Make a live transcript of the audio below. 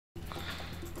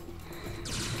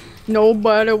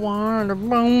Nobody want a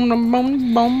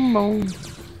boom.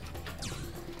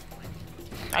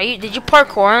 Did you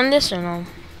parkour on this or no?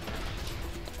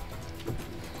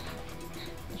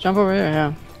 Jump over here,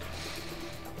 yeah.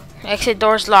 Exit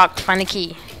door's locked. Find the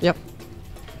key. Yep.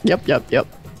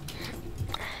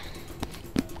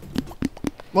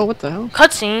 Well, what the hell?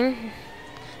 Cutscene.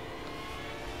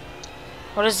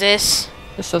 What is this?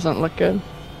 This doesn't look good.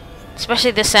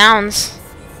 Especially the sounds.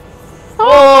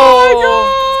 Oh my god!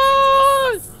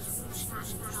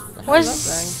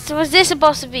 What's this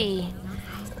supposed to be?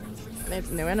 It's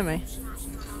a new enemy.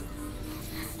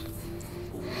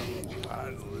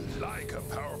 I like a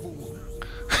powerful.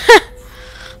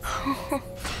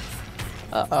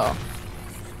 Uh-oh.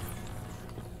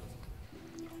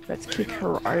 Let's kick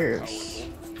her ears.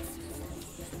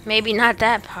 Maybe not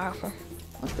that powerful.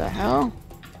 What the hell?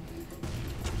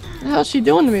 What the hell's she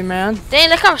doing to me, man? Dang,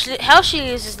 look how much health she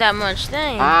uses that much.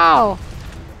 Dang. Ow!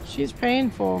 She's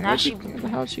painful. Now Where the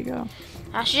hell did she go?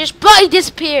 Now she just bloody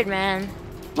disappeared, man.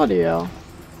 Bloody hell.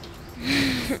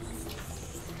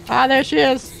 Ah, there she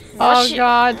is. What's Oh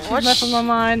god, she's what's messing with my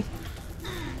mind.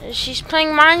 She's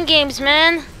playing mind games,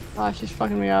 man. Oh, she's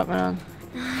fucking me up, man.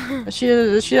 Does she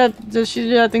do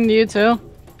that thing to you too?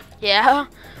 Yeah.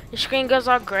 Your screen goes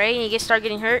all gray and you start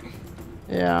getting hurt.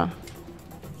 Yeah.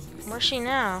 Where's she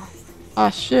now? Oh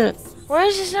shit. Where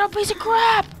is this little piece of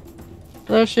crap?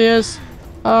 There she is.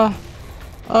 Someone's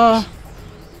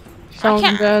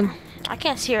dead. I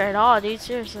can't see her at all, dude.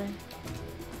 Seriously.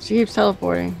 She keeps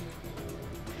teleporting.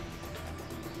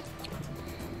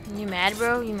 You mad,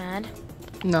 bro? You mad?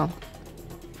 No.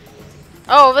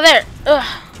 Oh, over there. Ugh.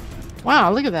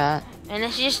 Wow, look at that. And then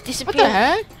she just What disappeared. the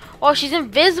heck? Oh, she's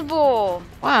invisible.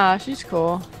 Wow, she's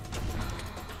cool.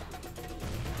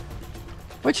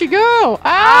 Where'd she go?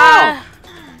 Ow!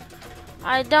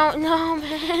 I don't know,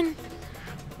 man.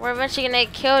 We're eventually gonna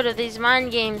get killed with these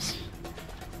mind games.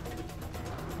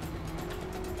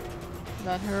 Is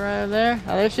that her right there?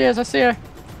 Oh, there she is. I see her.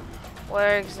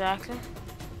 Where exactly?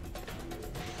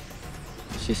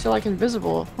 She's still like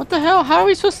invisible. What the hell? How are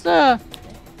we supposed to?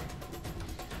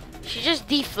 She just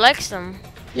deflects them.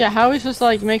 Yeah, how are we supposed to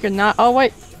like make her not? Oh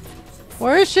wait,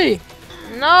 where is she?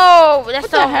 No, that's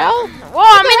What the hell? Whoa,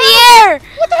 I'm in the air!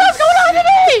 What the hell's going on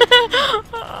today?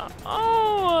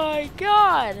 Oh my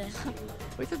god.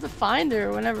 We have to find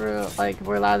her whenever like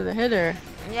we're allowed to hit her.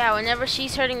 Yeah, whenever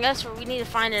she's hurting us, we need to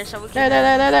find her so we can.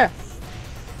 There.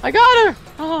 I got her.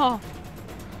 Oh.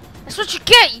 That's what you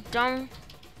get, you dumb.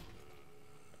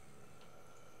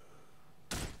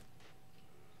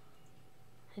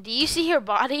 Do you see her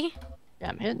body? Yeah,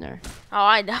 I'm hitting her. Oh,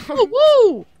 I don't.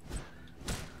 Oh, woo!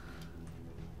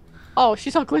 Oh,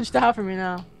 she's all glitched out for me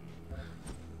now.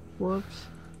 Whoops.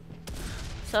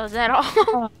 So is that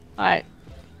all? Alright.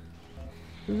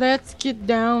 Let's get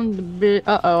down the bit.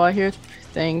 Uh-oh, I hear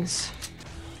things.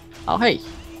 Oh, hey.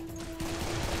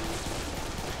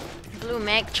 Blue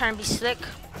Meg trying to be slick.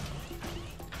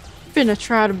 Finna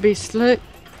try to be slick.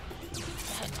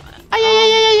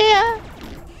 Yeah.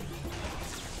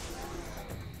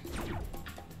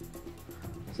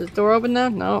 Is this door open now?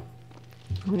 No.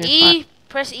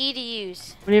 Press E to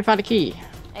use. We need to find a key.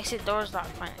 Exit doors locked.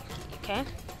 Find the key, okay?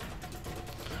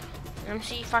 Let me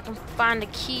see if I can find the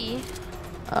key.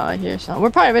 Oh, I hear something.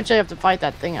 We'll probably eventually have to fight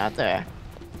that thing out there.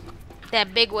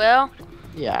 That big whale?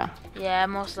 Yeah. Yeah,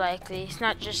 most likely. It's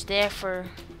not just there for...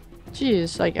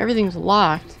 Jeez, like everything's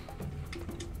locked.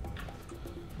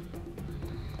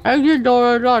 Exit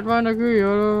door locked. Find a key.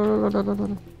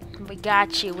 We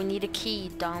got you. We need a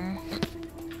key, dumb.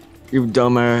 You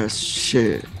dumbass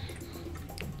shit.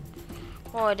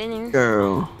 Oh, I didn't even...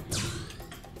 Girl.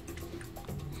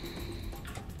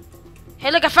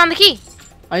 Hey, look, I found the key.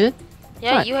 I did?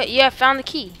 Yeah, What? you have found the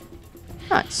key.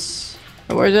 Nice.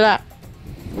 Where's it at?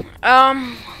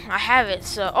 I have it,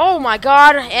 so... Oh my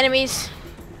god, enemies.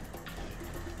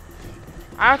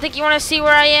 I don't think you want to see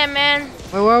where I am, man.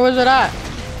 Where was it at?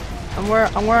 I'm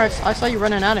where I saw you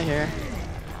running out of here.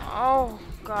 Oh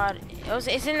god,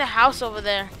 it's in the house over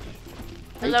there.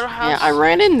 The little house. Yeah, I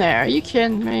ran in there. Are you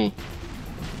kidding me?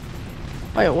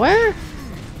 Wait, where?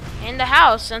 In the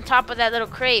house, on top of that little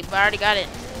crate, but I already got it.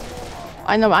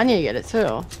 I know, but I need to get it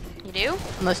too. You do?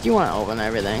 Unless you want to open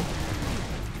everything.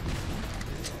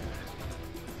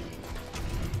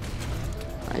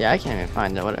 Yeah, I can't even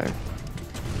find it. Whatever.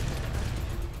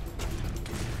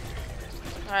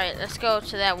 Alright, let's go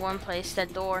to that one place,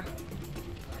 that door.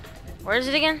 Where is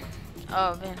it again?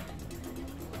 Oh, man.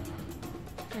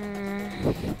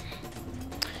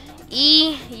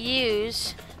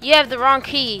 Use. You have the wrong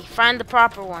key. Find the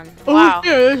proper one. Wow. Oh,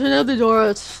 yeah, there's another door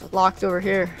that's locked over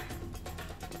here.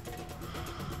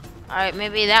 Alright,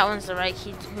 maybe that one's the right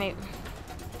key. Maybe.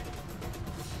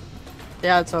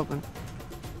 Yeah, it's open.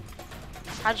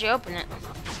 How'd you open it?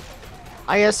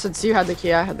 I guess since you had the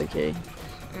key, I had the key.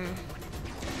 Mm.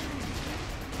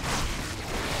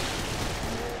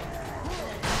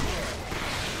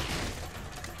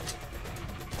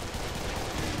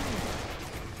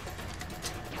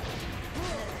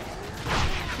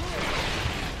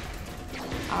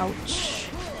 Ouch.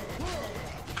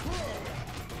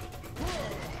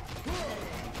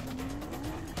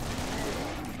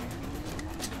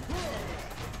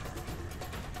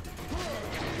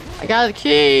 I got the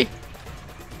key.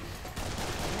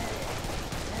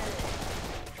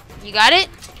 You got it?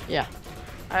 Yeah.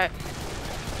 Alright.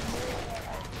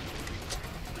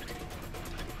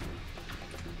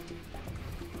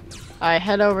 I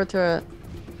head over to it.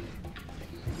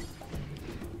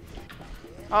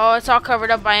 Oh, it's all covered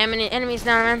up by enemies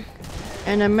now, man.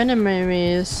 And the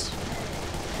mini-memes.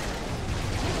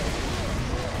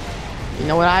 You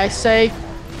know what I say?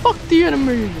 Fuck the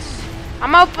enemies.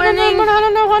 I'm opening. I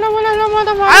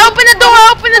I opened the door.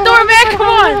 I opened the door, man. Come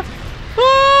on.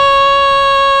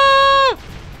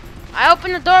 I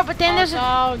opened the door, but then there's a.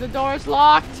 No, the door's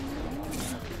locked.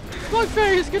 Fuck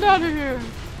face, get out of here.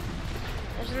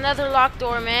 There's another locked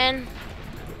door, man.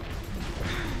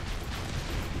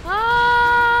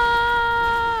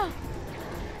 Ah!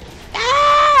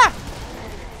 Ah!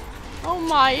 Oh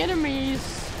my enemies.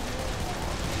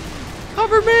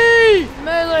 Cover me!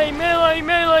 Melee, melee,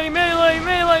 melee, melee,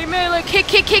 melee, melee. Kick,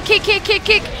 kick, kick, kick, kick, kick,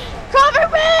 kick. Cover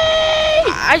me!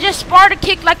 I just sparred a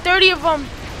kick like 30 of them.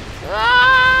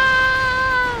 Ah!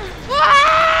 Ah!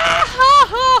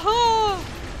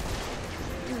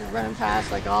 Running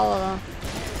past like all of them.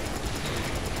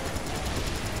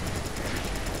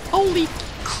 Holy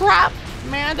crap,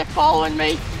 man, they're following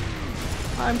me.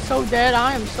 I'm so dead,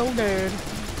 I am so dead.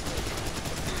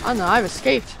 Oh no, I've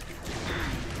escaped.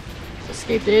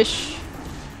 Escaped-ish.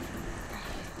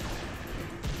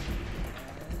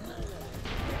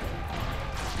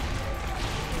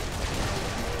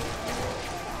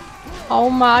 Oh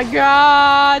my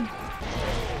god!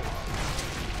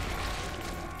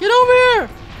 Get over here!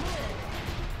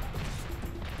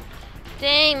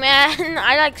 Dang, man.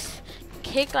 I like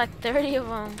kicked like 30 of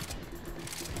them.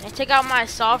 I took out my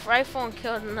assault rifle and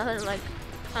killed another like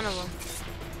ton of them.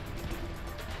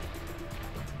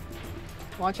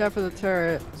 Watch out for the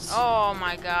turrets. Oh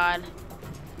my god.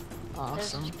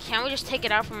 Awesome. Can't we just take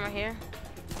it out from right here?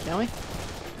 Can we?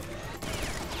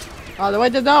 Oh,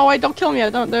 wait, no, wait, don't kill me.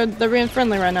 They're being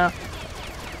friendly right now.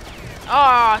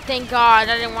 Oh, thank God.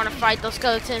 I didn't want to fight those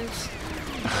skeletons.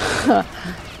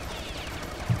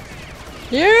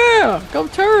 Yeah, go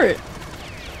turret.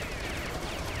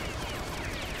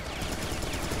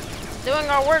 Doing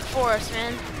our work for us,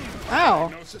 man. Ow.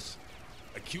 Diagnosis: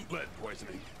 acute lead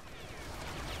poisoning.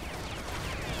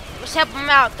 Let's help him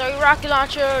out. 30 rocket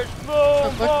launchers.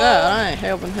 Boom, Oh, fuck that. I ain't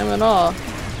helping him at all.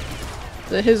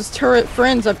 His turret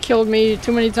friends have killed me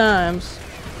too many times.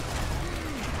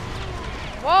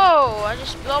 Whoa, I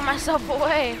just blow myself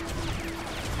away.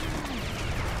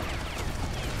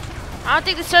 I don't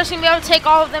think the turret's gonna be able to take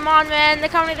all of them on, man.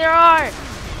 Look how many there are.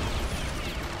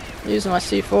 Using my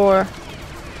C4.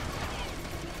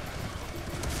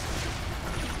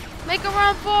 Make a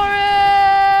run for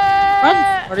it!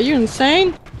 Run! What, are you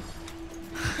insane?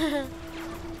 The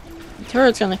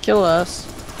turret's gonna kill us.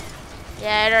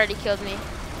 Yeah, it already killed me.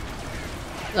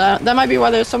 That might be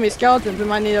why there's so many skeletons. We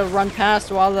might need to run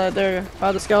past while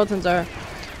the skeletons are.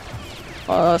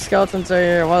 While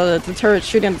the turret's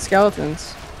shooting at the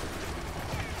skeletons.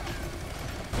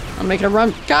 I'm making a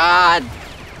run. God!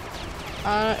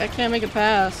 I can't make it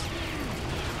pass.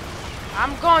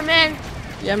 I'm going, man.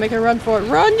 Yeah, make a run for it.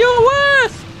 Run your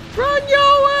ass! Run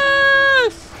your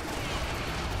ass!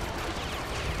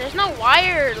 There's no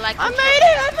wire, like. I made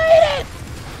it! I made it!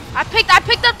 I picked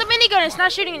up the minigun. It's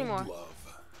not shooting anymore.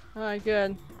 Alright,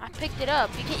 good. I picked it up.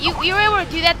 You were able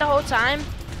to do that the whole time.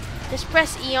 Just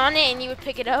press E on it and you would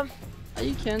pick it up. Are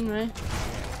you kidding me?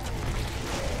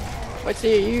 Wait, so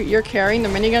you're carrying the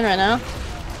minigun right now?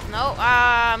 No,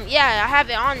 yeah, I have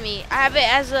it on me. I have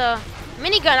it as a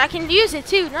minigun. I can use it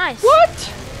too. Nice.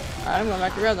 What? Alright, I'm going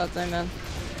back to grab that thing then.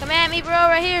 Come at me, bro,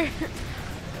 right here.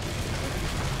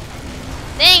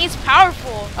 Dang, it's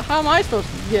powerful. How am I supposed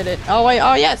to get it? Oh wait,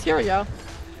 oh yes, here we go.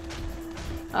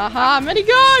 Aha,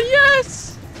 minigun,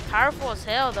 yes! Powerful as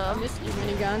hell, I though. missed you,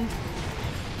 minigun.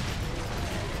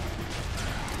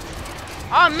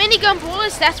 Oh, minigun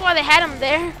bullets. That's why they had them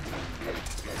there.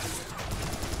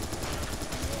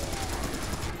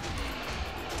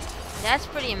 That's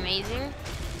pretty amazing.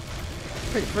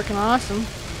 Pretty freaking awesome.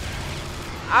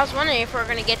 I was wondering if we are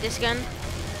gonna get this gun.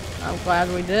 I'm glad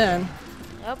we did.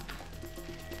 Yep.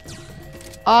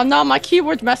 Oh no, my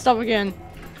keyboard's messed up again.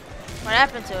 What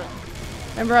happened to it?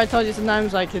 Remember I told you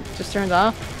sometimes like it just turns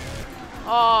off?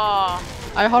 Oh.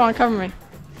 Alright, hold on, cover me.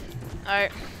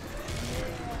 Alright.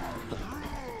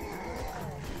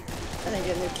 I didn't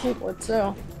get a new keyboard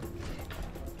too.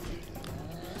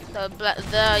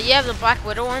 You have the Black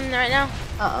Widow one right now?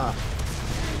 Uh-uh.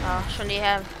 Oh, which one do you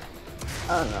have?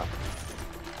 I don't know.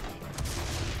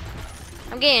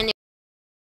 I'm getting a new